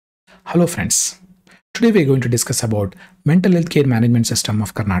Hello friends. Today we are going to discuss about mental health care management system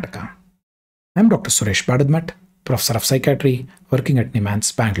of Karnataka. I am Dr. Suresh Badadmat, Professor of Psychiatry working at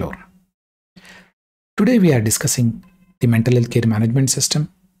NIMANS, Bangalore. Today we are discussing the mental health care management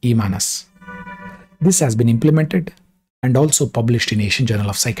system, EMANS. This has been implemented and also published in Asian Journal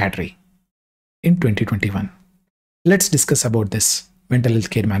of Psychiatry in 2021. Let's discuss about this mental health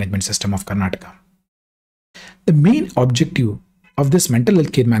care management system of Karnataka. The main objective of this mental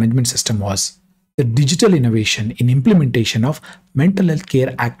health care management system was the digital innovation in implementation of Mental Health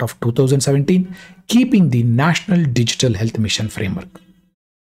Care Act of 2017, keeping the National Digital Health Mission framework.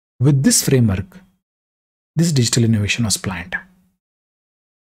 With this framework, this digital innovation was planned.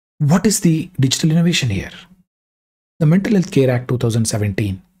 What is the digital innovation here? The Mental Health Care Act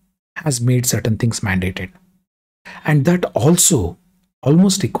 2017 has made certain things mandated, and that also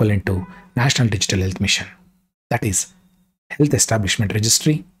almost equivalent to National Digital Health Mission. That is Health Establishment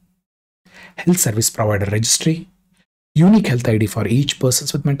Registry, Health Service Provider Registry, unique health ID for each person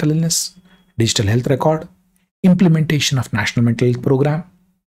with mental illness, digital health record, implementation of National Mental Health Program,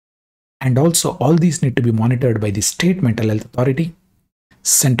 and also all these need to be monitored by the State Mental Health Authority,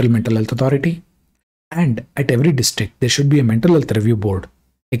 Central Mental Health Authority, and at every district there should be a Mental Health Review Board,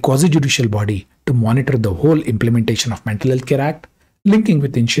 a quasi-judicial body to monitor the whole implementation of Mental Health Care Act, linking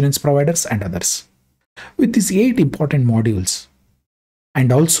with insurance providers and others. With these 8 important modules,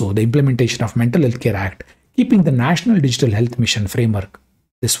 and also the implementation of Mental Health Care Act, keeping the National Digital Health Mission framework,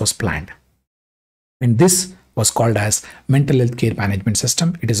 this was planned. And this was called as Mental Health Care Management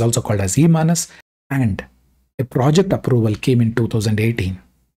System. It is also called as EMANS, and a project approval came in 2018,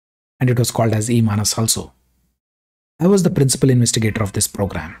 and it was called as EMANS also. I was the principal investigator of this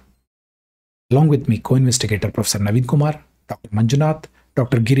program. Along with me, co-investigator Professor Naveen Kumar, Dr. Manjunath,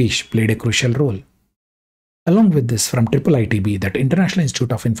 Dr. Girish played a crucial role. Along with this, from IIITB, that International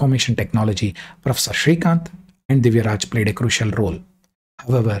Institute of Information Technology, Professor Srikanth and Divyaraj played a crucial role.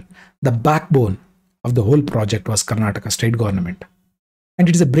 However, the backbone of the whole project was Karnataka state government, and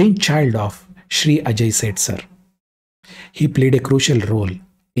it is a brainchild of Shri Ajay Seth sir. He played a crucial role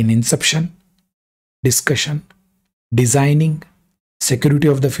in inception, discussion, designing, security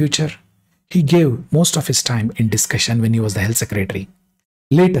of the future. He gave most of his time in discussion when he was the health secretary.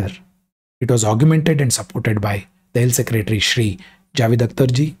 Later, it was augmented and supported by the Health Secretary Shri Javed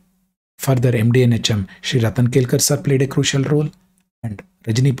Akhtarji. Further, MD&HM Shri Ratan Kelkar sir played a crucial role, and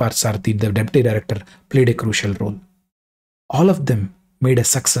Rajini Parsarthi, the Deputy Director, played a crucial role. All of them made a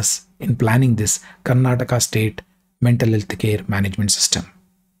success in planning this Karnataka State Mental Health Care Management System.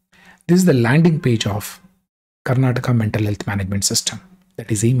 This is the landing page of Karnataka Mental Health Management System,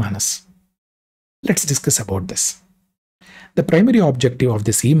 that is EMANS. Let's discuss about this. The primary objective of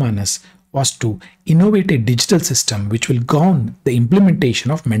this EMANS was to innovate a digital system which will govern the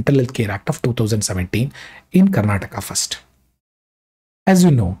implementation of Mental Health Care Act of 2017 in Karnataka first. As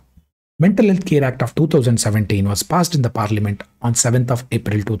you know, Mental Health Care Act of 2017 was passed in the Parliament on 7th of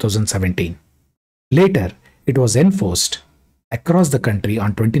April 2017. Later, it was enforced across the country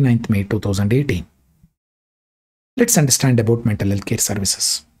on 29th May 2018. Let's understand about mental health care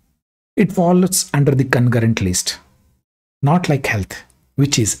services. It falls under the concurrent list, not like health,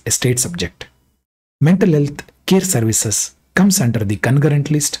 which is a state subject. Mental health care services comes under the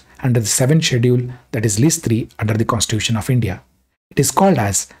concurrent list under the 7th schedule, that is list 3 under the Constitution of India. It is called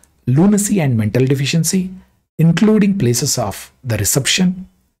as lunacy and mental deficiency, including places of the reception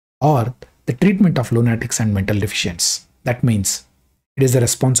or the treatment of lunatics and mental deficients. That means it is the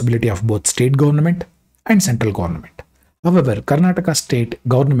responsibility of both state government and central government. However, Karnataka state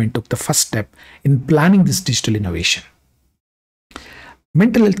government took the first step in planning this digital innovation.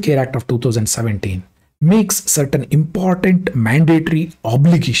 Mental Health Care Act of 2017 makes certain important mandatory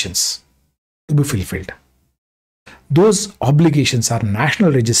obligations to be fulfilled. Those obligations are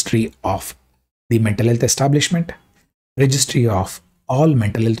National Registry of the Mental Health Establishment, Registry of all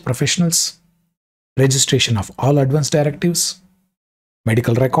mental health professionals, registration of all advance directives,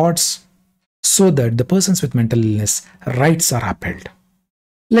 medical records, so that the persons with mental illness rights are upheld.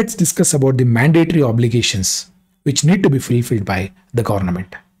 Let's discuss about the mandatory obligations which need to be fulfilled by the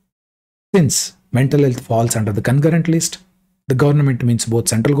government. Since mental health falls under the concurrent list, the government means both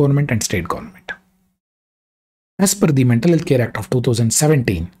central government and state government. As per the Mental Health Care Act of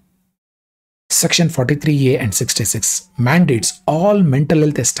 2017, Section 43A and 66 mandates all mental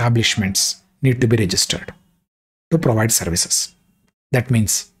health establishments need to be registered to provide services. That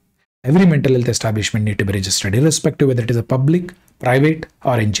means every mental health establishment need to be registered, irrespective whether it is a public, private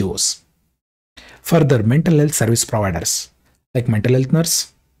or NGOs. Further, mental health service providers like mental health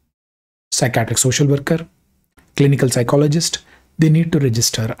nurse, psychiatric social worker, clinical psychologist, they need to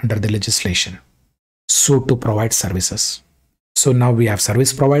register under the legislation, so to provide services. So now we have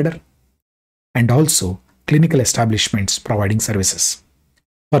service provider and also clinical establishments providing services.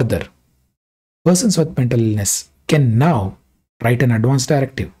 Further, persons with mental illness can now write an advance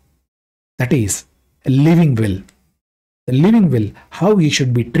directive, that is a living will. The living will, how he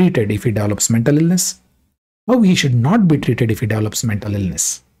should be treated if he develops mental illness, how he should not be treated if he develops mental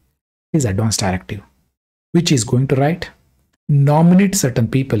illness, is advance directive, which is going to write, nominate certain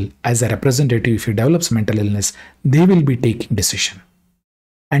people as a representative. If he develops mental illness, they will be taking decision.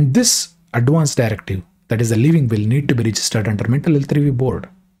 And this advance directive, that is a living will, need to be registered under Mental Health Review Board.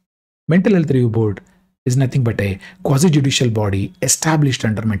 Mental Health Review Board is nothing but a quasi-judicial body established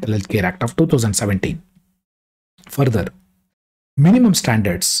under Mental Health Care Act of 2017. Further, minimum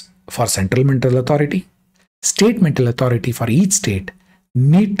standards for central mental authority, state mental authority for each state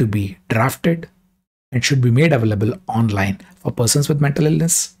need to be drafted and should be made available online for persons with mental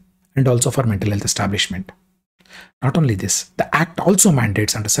illness and also for mental health establishment. Not only this, the Act also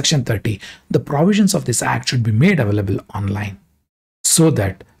mandates under Section 30, the provisions of this Act should be made available online so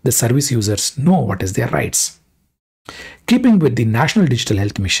that the service users know what is their rights. Keeping with the National Digital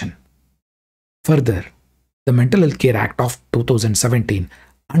Health Mission. Further, the Mental Health Care Act of 2017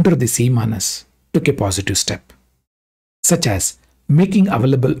 under the MHs took a positive step, such as making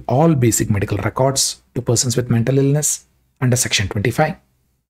available all basic medical records to persons with mental illness under Section 25,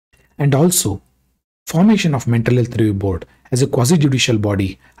 and also formation of Mental Health Review Board as a quasi-judicial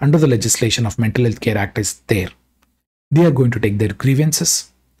body under the legislation of Mental Health Care Act is there. They are going to take their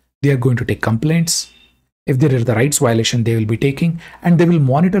grievances, they are going to take complaints. If there is the rights violation, they will be taking, and they will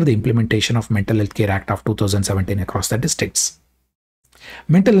monitor the implementation of Mental Health Care Act of 2017 across the districts.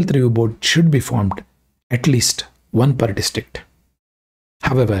 Mental Health Review Board should be formed at least one per district.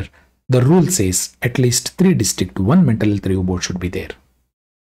 However, the rule says at least 3 districts, 1 Mental Health Review Board should be there.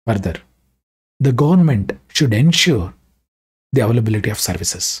 Further, the government should ensure the availability of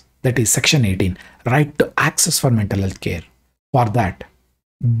services. That is Section 18, right to access for mental health care. For that,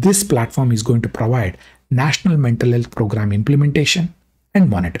 this platform is going to provide National Mental Health Program implementation and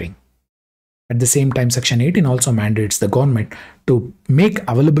monitoring. At the same time, Section 18 also mandates the government to make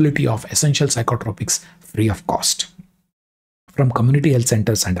availability of essential psychotropics free of cost from community health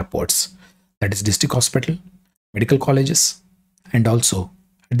centers and upwards, that is district hospital, medical colleges, and also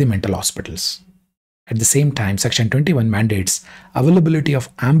at the mental hospitals. At the same time, Section 21 mandates availability of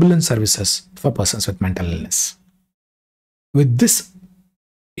ambulance services for persons with mental illness. With this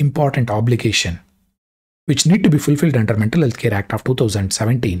important obligation, which need to be fulfilled under Mental Health Care Act of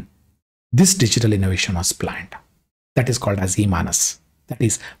 2017, this digital innovation was planned. That is called as MHs, that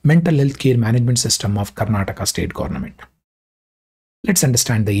is Mental Health Care Management System of Karnataka State Government. Let's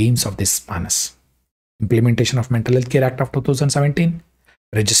understand the aims of this MHs. Implementation of Mental Health Care Act of 2017,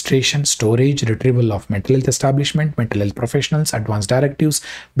 registration, storage, retrieval of mental health establishment, mental health professionals, advanced directives,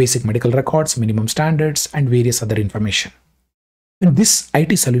 basic medical records, minimum standards, and various other information. And this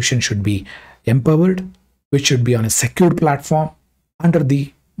IT solution should be empowered, which should be on a secured platform under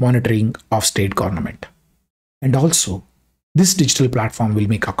the monitoring of state government. And also, this digital platform will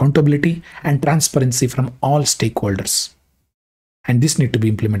make accountability and transparency from all stakeholders. And this need to be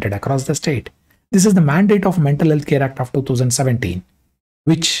implemented across the state. This is the mandate of Mental Health Care Act of 2017,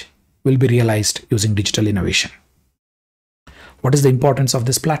 which will be realized using digital innovation. What is the importance of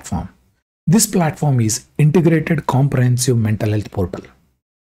this platform? This platform is integrated comprehensive mental health portal.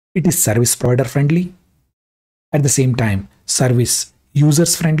 It is service provider friendly, at the same time service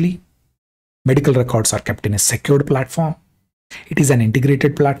users friendly. Medical records are kept in a secured platform. It is an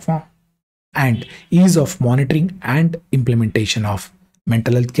integrated platform, and ease of monitoring and implementation of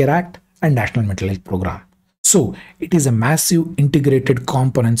Mental Health Care Act and National Mental Health Program. So it is a massive integrated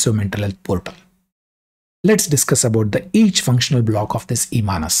comprehensive mental health portal. Let's discuss about each functional block of this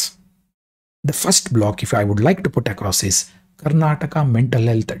MHs. The first block, if I would like to put across, is Karnataka Mental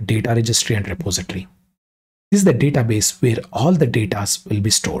Health Data Registry and Repository. This is the database where all the data will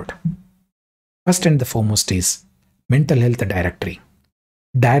be stored. First and the foremost is Mental Health Directory.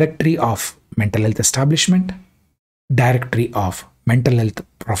 Directory of Mental Health Establishment. Directory of Mental Health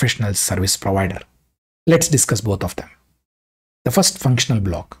Professional Service Provider. Let's discuss both of them. The first functional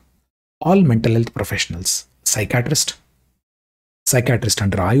block, all mental health professionals, psychiatrist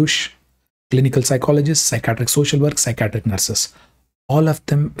under Ayush, clinical psychologists, psychiatric social work, psychiatric nurses, all of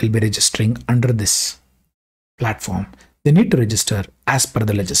them will be registering under this platform. They need to register as per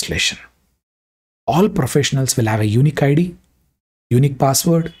the legislation. All professionals will have a unique ID, unique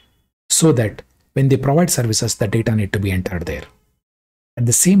password, so that when they provide services, the data need to be entered there. At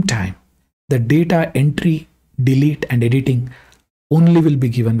the same time, the data entry, delete, and editing only will be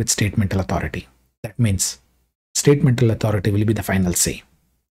given with state mental authority. That means state mental authority will be the final say.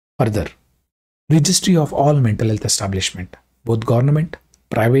 Further, registry of all mental health establishment, both government,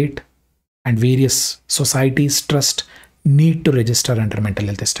 private, and various societies, trust, need to register under mental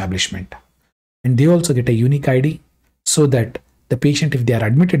health establishment. And they also get a unique ID so that the patient, if they are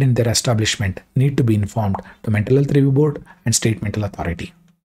admitted in their establishment, need to be informed to Mental Health Review Board and State Mental Authority.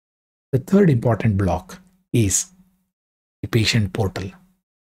 The third important block is the patient portal.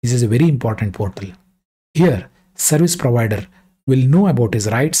 This is a very important portal. Here, service provider will know about his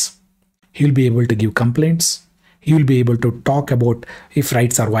rights. He will be able to give complaints. He will be able to talk about if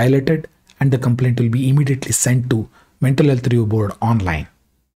rights are violated, and the complaint will be immediately sent to Mental Health Review Board online.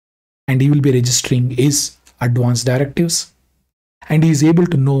 And he will be registering his advanced directives, and he is able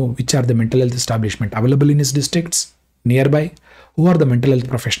to know which are the mental health establishment available in his districts nearby, who are the mental health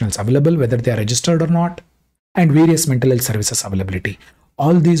professionals available, whether they are registered or not, and various mental health services availability.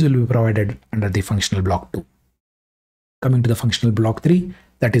 All these will be provided under the functional block 2. Coming to the functional block 3,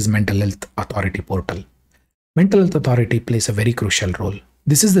 that is Mental Health Authority portal. Mental Health Authority plays a very crucial role.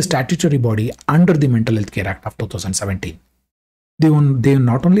 This is the statutory body under the Mental Health Care Act of 2017. They will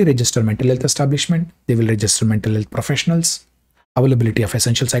not only register mental health establishment, they will register mental health professionals. Availability of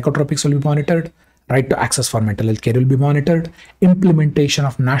essential psychotropics will be monitored. Right to access for mental health care will be monitored. Implementation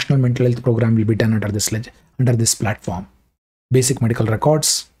of national mental health program will be done under this platform. Basic medical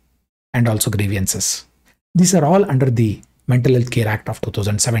records and also grievances. These are all under the Mental Health Care Act of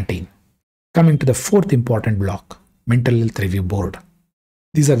 2017. Coming to the fourth important block, Mental Health Review Board.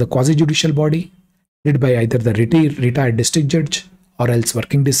 These are the quasi-judicial body led by either the retired district judge or else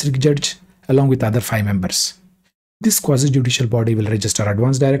working district judge along with other 5 members. This quasi-judicial body will register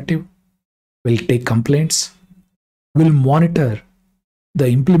advance directive, will take complaints, will monitor the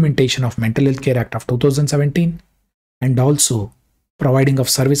implementation of Mental Health Care Act of 2017, and also providing of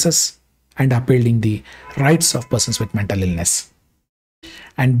services and upholding the rights of persons with mental illness.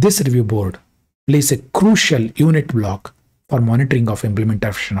 And this review board plays a crucial unit block for monitoring of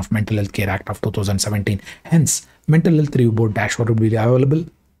implementation of Mental Health Care Act of 2017. Hence, Mental Health Review Board dashboard will be available.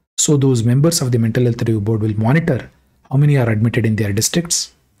 So those members of the Mental Health Review Board will monitor how many are admitted in their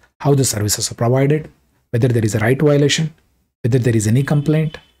districts, how the services are provided, whether there is a right violation, whether there is any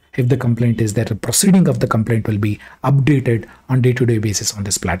complaint. If the complaint is there, the proceeding of the complaint will be updated on day-to-day basis on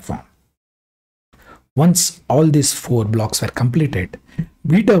this platform. Once all these 4 blocks were completed,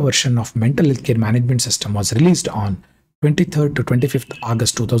 beta version of Mental Health Care Management System was released on 23rd to 25th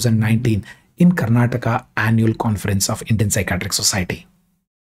August 2019 in Karnataka Annual Conference of Indian Psychiatric Society.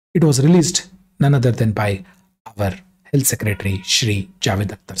 It was released none other than by our Health Secretary Shri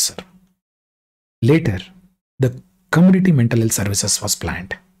Javed Akhtar sir. Later, the Community Mental Health Services was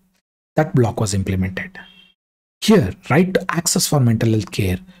planned. That block was implemented. Here, right to access for mental health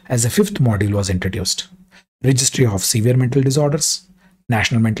care as a 5th module was introduced. Registry of severe mental disorders,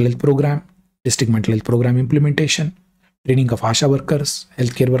 National Mental Health Program, District Mental Health Program implementation, training of ASHA workers,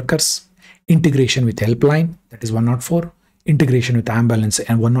 healthcare workers, integration with helpline, that is 104, integration with ambulance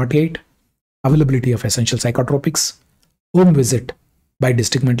and 108, availability of essential psychotropics, home visit by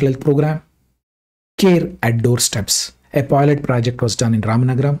District Mental Health Program, care at doorsteps. A pilot project was done in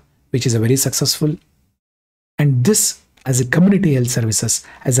Ramanagaram, which is a very successful. And this, as a community health services,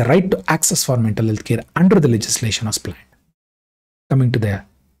 as a right to access for mental health care under the legislation was planned. Coming to the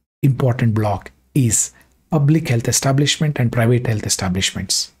important block is public health establishment and private health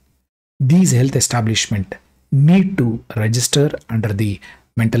establishments. These health establishments need to register under the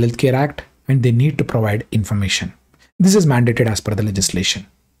Mental Health Care Act and they need to provide information. This is mandated as per the legislation.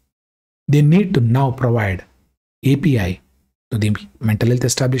 They need to now provide API to the mental health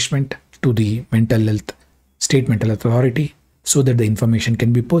establishment, to the state mental health authority, so that the information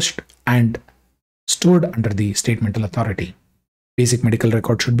can be pushed and stored under the state mental authority. Basic medical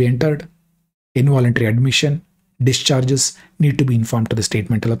record should be entered. Involuntary admission, discharges need to be informed to the state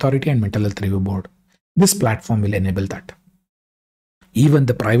mental authority and mental health review board. This platform will enable that. Even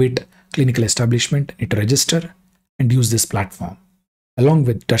the private clinical establishment need to register and use this platform, along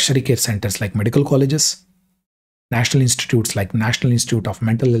with tertiary care centers like medical colleges, national institutes like National Institute of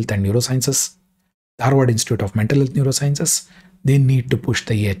Mental Health and Neurosciences, Harvard Institute of Mental Health Neurosciences. They need to push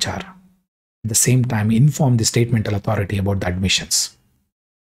the EHR. At the same time, inform the state mental authority about the admissions.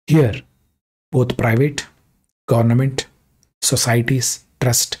 Here, both private, government, societies,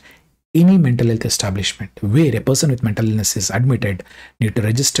 trust, any mental health establishment where a person with mental illness is admitted need to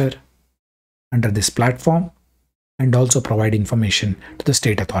register under this platform and also provide information to the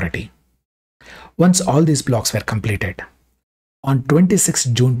state authority. Once all these blocks were completed, on 26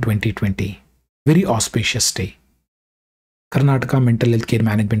 June 2020, very auspicious day, Karnataka Mental Health Care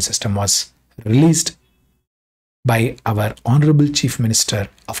Management System was released by our Honorable Chief Minister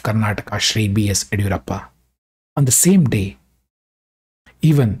of Karnataka, Shri B.S. Yediyurappa. On the same day,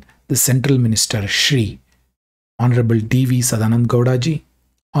 even the Central Minister, Shri Honorable D.V. Sadanand Gowdaji,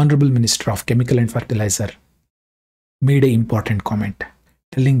 Honorable Minister of Chemical and Fertilizer, made an important comment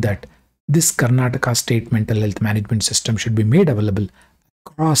telling that this Karnataka State Mental Health Management System should be made available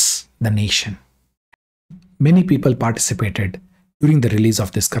across the nation. Many people participated during the release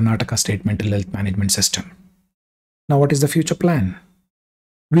of this Karnataka State Mental Health Management System. Now, what is the future plan?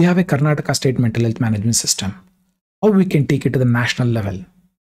 We have a Karnataka State Mental Health Management System. How we can take it to the national level?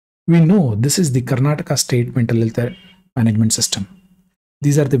 We know this is the Karnataka State Mental Health Management System.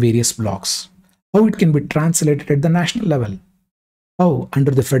 These are the various blocks. How it can be translated at the national level? How,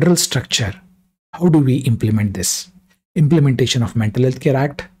 under the federal structure, how do we implement this? Implementation of Mental Health Care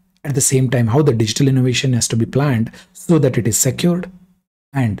Act, at the same time how the digital innovation has to be planned so that it is secured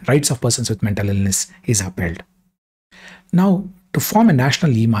and rights of persons with mental illness is upheld. Now, to form a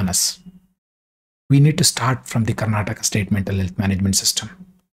national e-Manas, we need to start from the Karnataka State Mental Health Management System.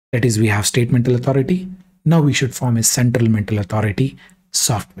 That is, we have State Mental Authority. Now we should form a Central Mental Authority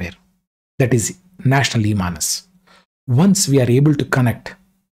software. That is National e-Manas. Once we are able to connect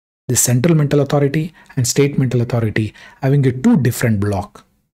the Central Mental Authority and State Mental Authority having a two different block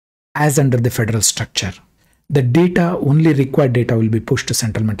as under the federal structure, the data, only required data will be pushed to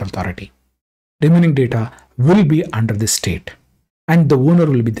Central Mental Authority. Remaining data will be under the state and the owner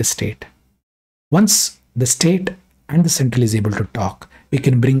will be the state. Once the state and the central is able to talk, we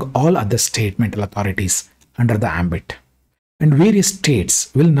can bring all other state mental authorities under the ambit. And various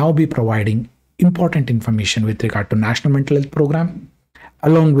states will now be providing important information with regard to National Mental Health Program,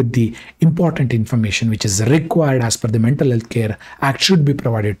 along with the important information which is required as per the Mental Health Care Act should be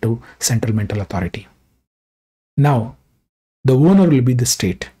provided to Central Mental Authority. Now, the owner will be the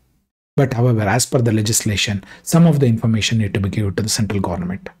state. But however, as per the legislation, some of the information need to be given to the central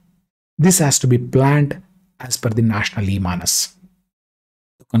government. This has to be planned as per the National e-Manas.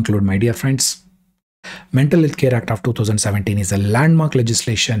 To conclude, my dear friends, Mental Health Care Act of 2017 is a landmark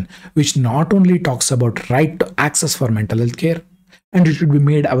legislation which not only talks about right to access for mental health care, and it should be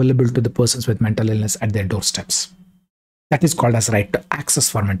made available to the persons with mental illness at their doorsteps. That is called as right to access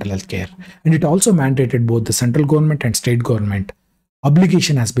for mental health care. And it also mandated both the central government and state government.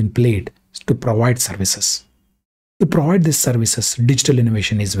 Obligation has been played to provide services. To provide these services, digital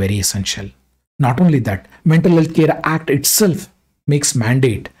innovation is very essential. Not only that, Mental Health Care Act itself makes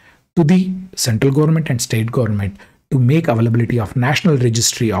mandate to the central government and state government to make availability of National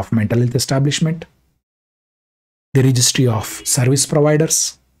Registry of Mental Health Establishment, the Registry of Service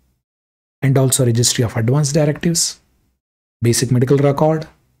Providers, and also Registry of Advanced Directives, Basic Medical Record,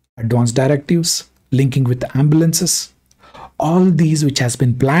 Advanced Directives, linking with ambulances. All these which has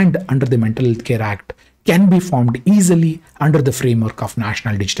been planned under the Mental Health Care Act can be formed easily under the framework of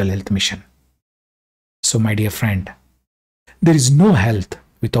National Digital Health Mission. So my dear friend, there is no health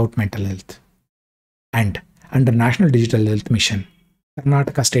without mental health. And under National Digital Health Mission,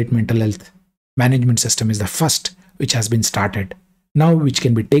 Karnataka State Mental Health Management System is the first which has been started, now which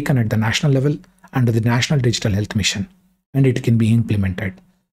can be taken at the national level under the National Digital Health Mission, and it can be implemented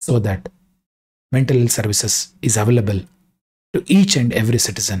so that mental health services is available to each and every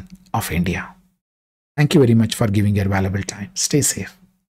citizen of India. Thank you very much for giving your valuable time. Stay safe.